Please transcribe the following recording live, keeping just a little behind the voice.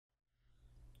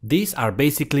These are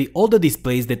basically all the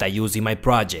displays that I use in my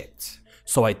projects.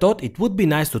 So I thought it would be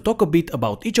nice to talk a bit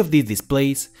about each of these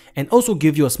displays and also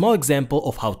give you a small example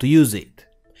of how to use it.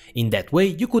 In that way,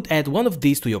 you could add one of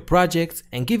these to your projects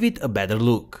and give it a better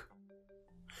look.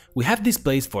 We have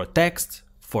displays for text,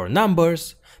 for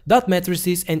numbers, dot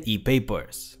matrices and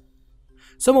e-papers.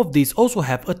 Some of these also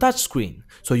have a touchscreen,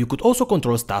 so you could also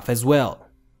control stuff as well.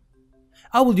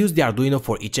 I will use the Arduino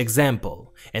for each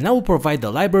example, and I will provide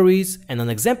the libraries and an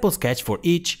example sketch for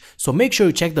each, so make sure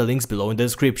you check the links below in the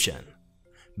description.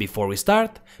 Before we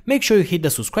start, make sure you hit the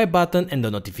subscribe button and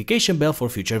the notification bell for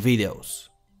future videos.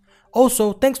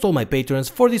 Also, thanks to all my patrons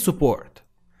for the support.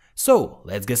 So,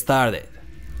 let's get started.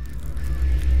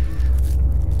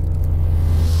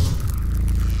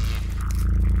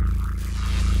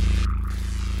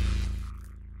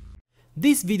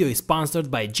 This video is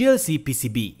sponsored by Glc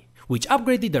Pcb, which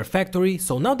upgraded their factory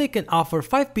so now they can offer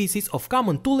 5 pieces of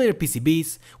common 2-layer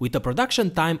PCBs with a production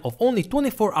time of only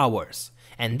 24 hours,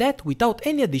 and that without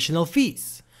any additional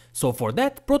fees. So for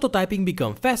that, prototyping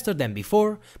becomes faster than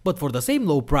before, but for the same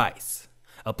low price.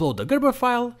 Upload the Gerber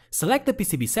file, select the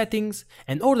PCB settings,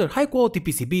 and order high quality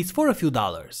PCBs for a few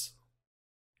dollars.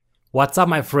 What's up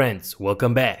my friends,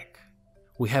 welcome back.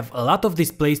 We have a lot of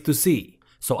displays to see,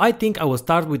 so I think I will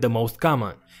start with the most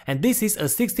common, and this is a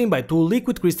 16:2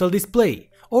 liquid crystal display,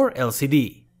 or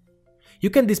LCD. You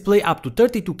can display up to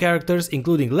 32 characters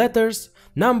including letters,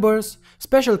 numbers,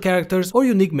 special characters or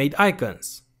unique made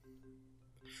icons.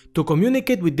 To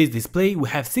communicate with this display we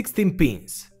have 16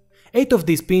 pins. 8 of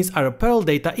these pins are a parallel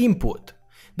data input.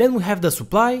 Then we have the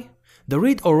supply, the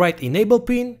read or write enable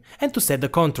pin, and to set the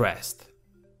contrast.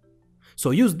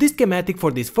 So use this schematic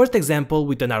for this first example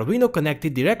with an Arduino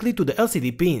connected directly to the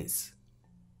LCD pins.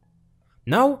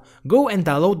 Now, go and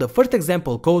download the first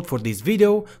example code for this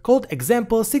video called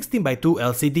Example 16:2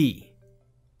 LCD.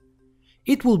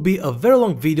 It will be a very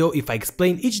long video if I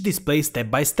explain each display step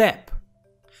by step.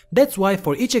 That's why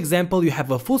for each example you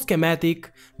have a full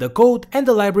schematic, the code and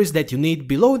the libraries that you need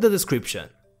below in the description.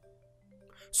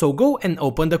 So go and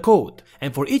open the code,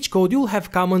 and for each code you'll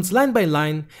have comments line by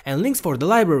line and links for the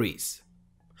libraries.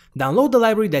 Download the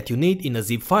library that you need in a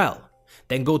zip file.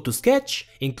 Then go to Sketch,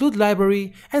 Include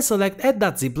Library and select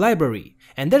Add.zip library,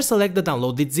 and there select the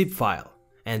downloaded zip file.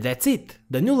 And that's it,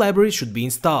 the new library should be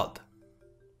installed.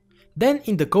 Then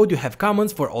in the code you have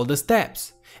comments for all the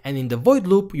steps, and in the void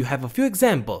loop you have a few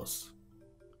examples.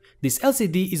 This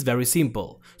LCD is very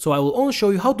simple, so I will only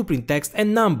show you how to print text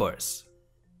and numbers.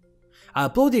 I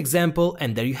upload the example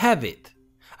and there you have it.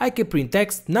 I can print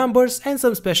text, numbers and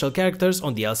some special characters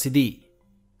on the LCD.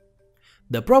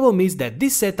 The problem is that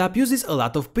this setup uses a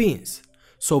lot of pins,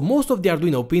 so most of the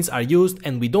Arduino pins are used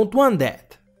and we don't want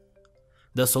that.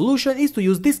 The solution is to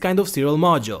use this kind of serial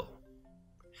module.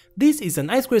 This is an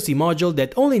I2C module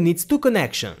that only needs 2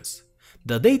 connections,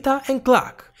 the data and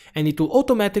clock, and it will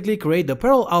automatically create the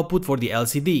parallel output for the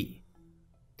LCD.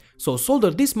 So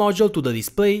solder this module to the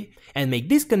display and make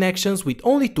these connections with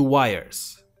only 2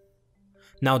 wires.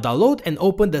 Now download and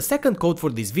open the second code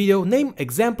for this video named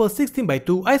Example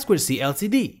 16:2 I2C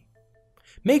LCD.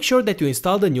 Make sure that you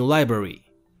install the new library.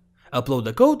 Upload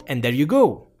the code and there you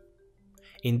go.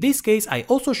 In this case I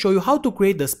also show you how to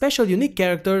create the special unique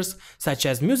characters such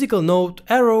as musical note,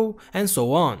 arrow and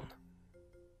so on.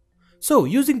 So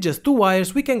using just 2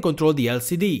 wires we can control the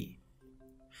LCD.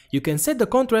 You can set the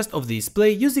contrast of the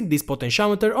display using this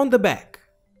potentiometer on the back.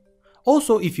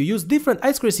 Also, if you use different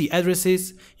I2C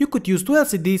addresses, you could use 2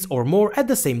 LCDs or more at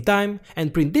the same time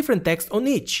and print different text on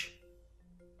each.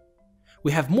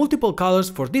 We have multiple colors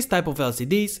for this type of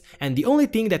LCDs and the only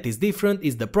thing that is different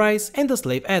is the price and the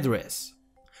slave address.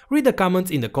 Read the comments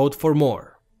in the code for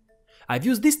more. I've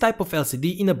used this type of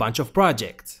LCD in a bunch of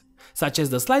projects, such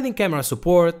as the sliding camera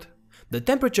support, the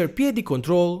temperature PID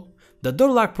control, the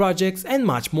door lock projects and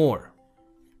much more.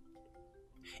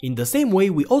 In the same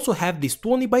way we also have this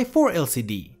 20:4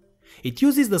 LCD. It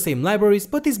uses the same libraries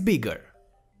but is bigger.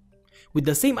 With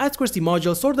the same I2C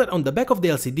module soldered on the back of the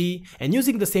LCD and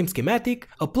using the same schematic,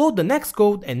 upload the next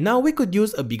code and now we could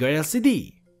use a bigger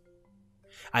LCD.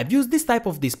 I've used this type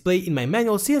of display in my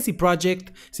manual CNC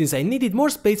project since I needed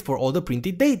more space for all the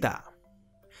printed data.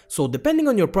 So depending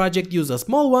on your project use a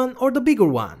small one or the bigger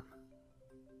one.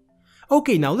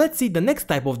 Okay, now let's see the next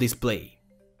type of display.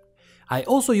 I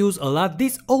also use a lot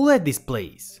these Oled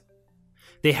displays.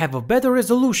 They have a better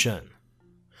resolution.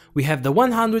 We have the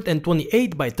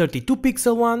 128 by 32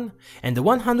 pixel one and the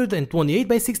 128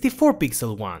 by 64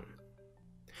 pixel one.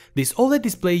 This OLED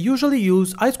display usually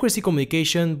use I2C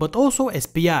communication but also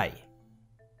SPI.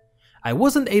 I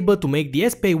wasn't able to make the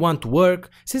SPI one to work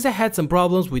since I had some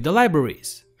problems with the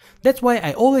libraries. That's why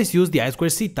I always use the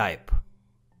I2C type.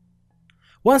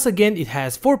 Once again, it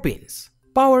has 4 pins: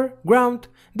 power, ground,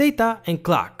 data, and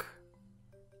clock.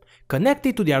 Connect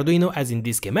it to the Arduino as in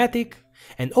this schematic,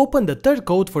 and open the third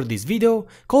code for this video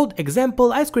called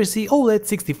Example I2C OLED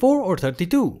 64 or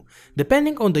 32,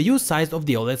 depending on the use size of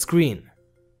the OLED screen.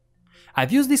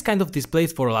 I've used this kind of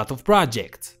displays for a lot of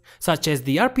projects, such as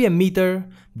the RPM meter,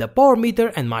 the power meter,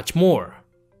 and much more.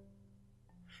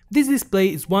 This display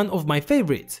is one of my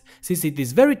favorites since it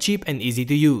is very cheap and easy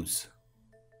to use.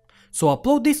 So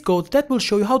upload this code that will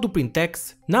show you how to print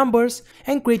text, numbers,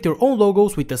 and create your own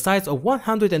logos with a size of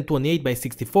 128 by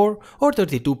 64 or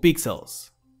 32 pixels.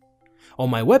 On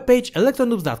my webpage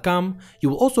electronoobs.com, you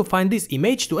will also find this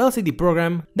image to LCD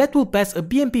program that will pass a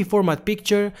BMP format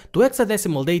picture to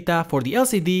hexadecimal data for the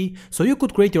LCD, so you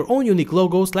could create your own unique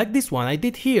logos like this one I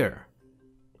did here.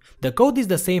 The code is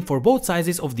the same for both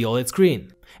sizes of the OLED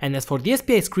screen, and as for the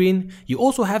SPI screen, you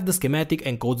also have the schematic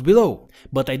and codes below,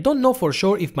 but I don't know for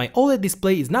sure if my OLED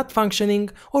display is not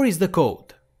functioning or is the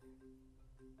code.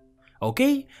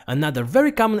 Okay, another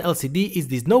very common LCD is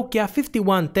this Nokia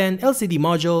 5110 LCD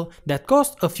module that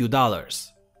costs a few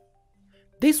dollars.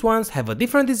 These ones have a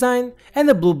different design and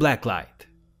a blue black light.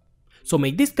 So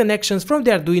make these connections from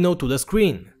the Arduino to the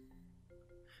screen.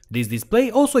 This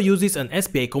display also uses an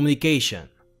SPI communication.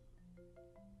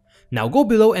 Now go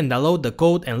below and download the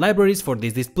code and libraries for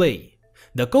this display.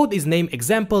 The code is named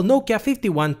Example Nokia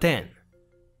 5110.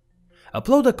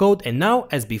 Upload the code, and now,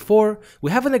 as before,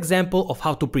 we have an example of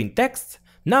how to print text,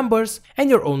 numbers, and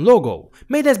your own logo,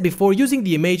 made as before using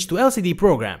the image to LCD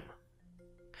program.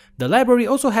 The library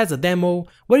also has a demo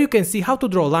where you can see how to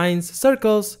draw lines,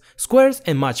 circles, squares,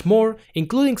 and much more,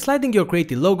 including sliding your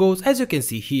created logos as you can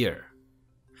see here.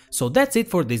 So that's it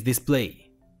for this display.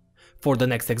 For the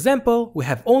next example, we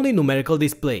have only numerical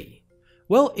display.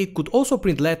 Well, it could also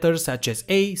print letters such as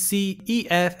A, C, E,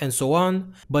 F, and so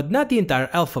on, but not the entire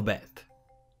alphabet.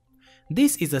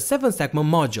 This is a 7-segment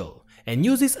module and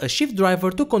uses a shift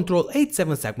driver to control 8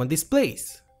 7-segment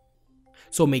displays.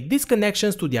 So make these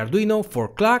connections to the Arduino for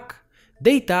clock,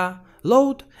 data,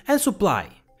 load, and supply,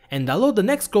 and download the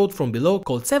next code from below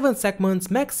called 7 segments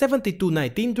max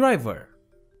 7219 driver.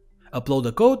 Upload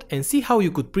the code and see how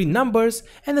you could print numbers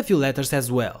and a few letters as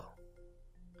well.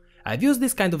 I've used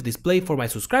this kind of display for my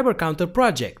subscriber counter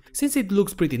project since it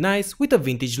looks pretty nice with a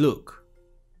vintage look.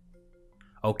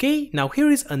 Okay, now here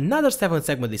is another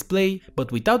 7-segment display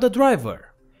but without the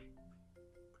driver.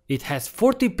 It has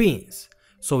 40 pins,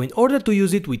 so in order to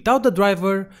use it without the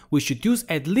driver, we should use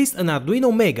at least an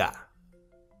Arduino Mega.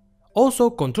 Also,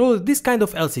 controlling this kind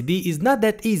of LCD is not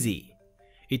that easy.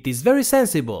 It is very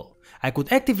sensible. I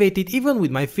could activate it even with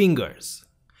my fingers.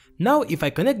 Now if I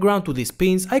connect ground to these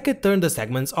pins, I can turn the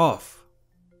segments off.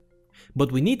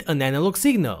 But we need an analog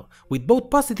signal with both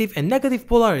positive and negative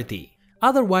polarity,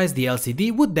 otherwise the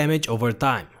LCD would damage over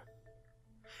time.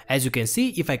 As you can see,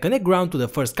 if I connect ground to the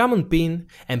first common pin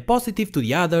and positive to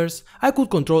the others, I could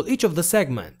control each of the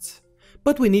segments.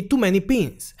 But we need too many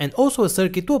pins and also a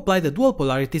circuit to apply the dual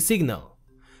polarity signal.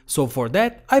 So for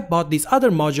that, I bought this other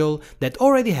module that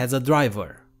already has a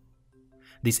driver.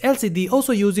 This LCD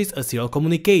also uses a serial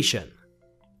communication.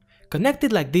 Connect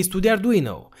it like this to the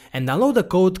Arduino and download the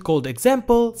code called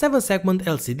Example 7-segment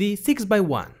LCD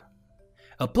 6x1.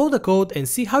 Upload the code and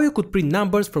see how you could print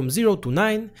numbers from 0 to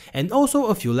 9 and also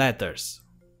a few letters.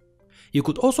 You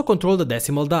could also control the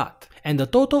decimal dot and a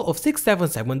total of 6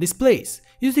 7-segment displays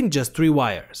using just 3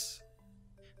 wires.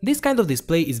 This kind of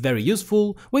display is very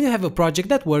useful when you have a project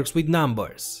that works with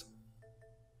numbers.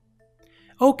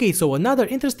 Okay, so another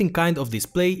interesting kind of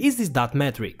display is this dot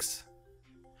matrix.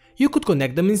 You could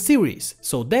connect them in series,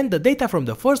 so then the data from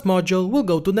the first module will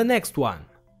go to the next one.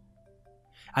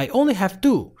 I only have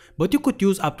 2, but you could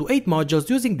use up to 8 modules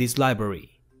using this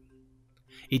library.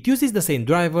 It uses the same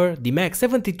driver, the MAX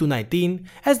 7219,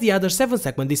 as the other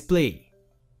 7-segment display.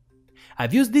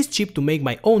 I've used this chip to make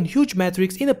my own huge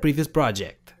matrix in a previous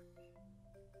project.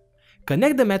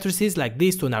 Connect the matrices like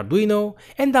this to an Arduino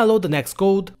and download the next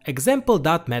code,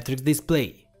 example.matrix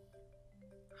display.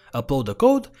 Upload the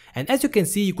code, and as you can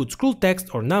see, you could scroll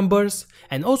text or numbers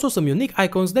and also some unique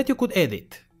icons that you could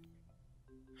edit.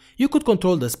 You could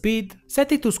control the speed,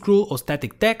 set it to scroll or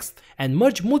static text, and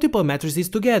merge multiple matrices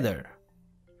together.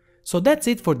 So that's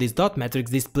it for this dot matrix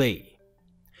display.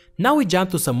 Now we jump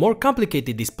to some more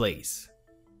complicated displays.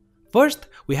 First,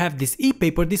 we have this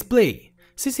Epaper display,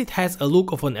 since it has a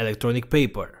look of an electronic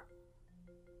paper.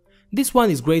 This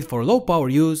one is great for low power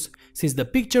use, since the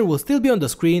picture will still be on the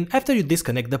screen after you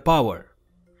disconnect the power.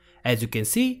 As you can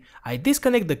see, I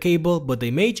disconnect the cable but the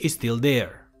image is still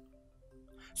there.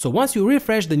 So once you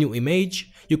refresh the new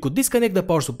image, you could disconnect the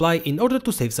power supply in order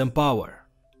to save some power.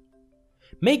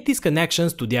 Make these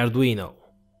connections to the Arduino.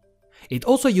 It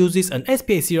also uses an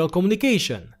SPI serial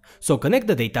communication, so connect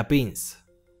the data pins.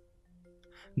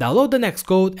 Download the next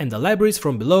code and the libraries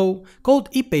from below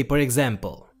called Epaper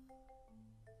Example.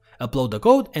 Upload the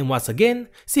code and once again,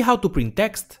 see how to print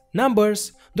text,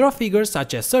 numbers, draw figures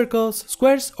such as circles,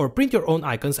 squares, or print your own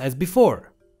icons as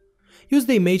before. Use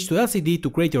the image to LCD to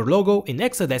create your logo in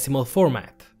hexadecimal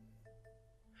format.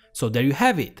 So there you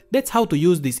have it, that's how to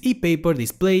use this Epaper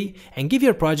display and give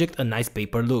your project a nice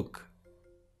paper look.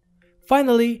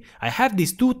 Finally, I have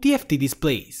these two TFT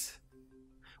displays.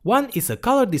 One is a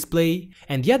color display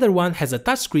and the other one has a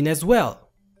touchscreen as well.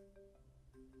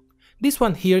 This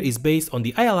one here is based on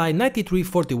the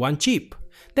ILI9341 chip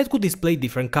that could display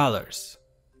different colors.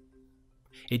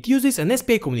 It uses an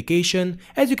SPI communication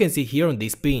as you can see here on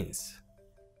these pins.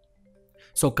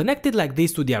 So connect it like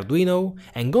this to the Arduino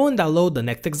and go and download the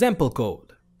next example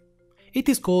code. It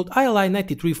is called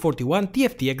ILI9341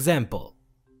 TFT Example.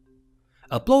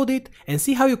 Upload it and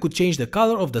see how you could change the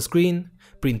color of the screen,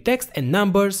 print text and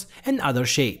numbers and other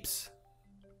shapes.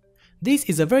 This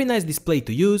is a very nice display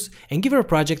to use and give your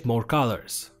project more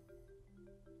colors.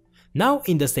 Now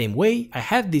in the same way I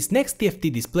have this next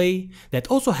TFT display that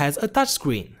also has a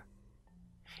touchscreen.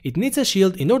 It needs a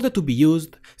shield in order to be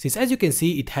used since as you can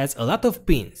see it has a lot of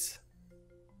pins.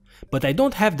 But I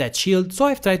don't have that shield so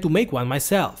I've tried to make one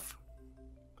myself.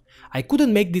 I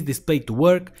couldn't make this display to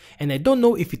work and I don't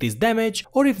know if it is damaged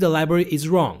or if the library is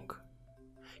wrong.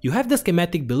 You have the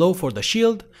schematic below for the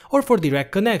shield or for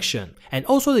direct connection and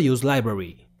also the use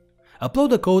library. Upload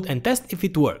the code and test if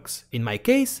it works. In my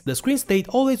case, the screen stayed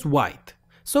always white,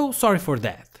 so sorry for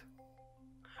that.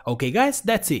 Okay guys,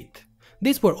 that's it.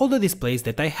 These were all the displays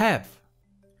that I have.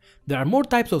 There are more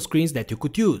types of screens that you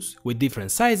could use, with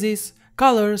different sizes,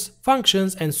 colors,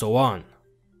 functions and so on.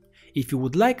 If you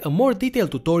would like a more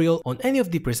detailed tutorial on any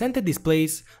of the presented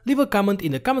displays, leave a comment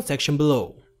in the comment section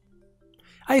below.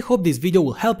 I hope this video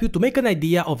will help you to make an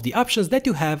idea of the options that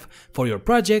you have for your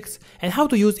projects and how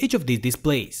to use each of these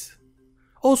displays.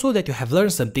 Also that you have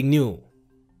learned something new.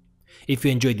 If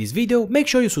you enjoyed this video, make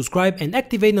sure you subscribe and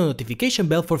activate the notification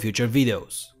bell for future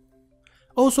videos.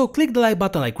 Also click the like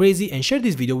button like crazy and share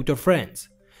this video with your friends.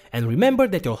 And remember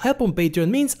that your help on Patreon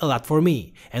means a lot for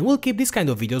me and will keep this kind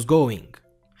of videos going.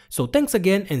 So thanks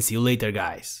again and see you later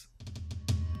guys.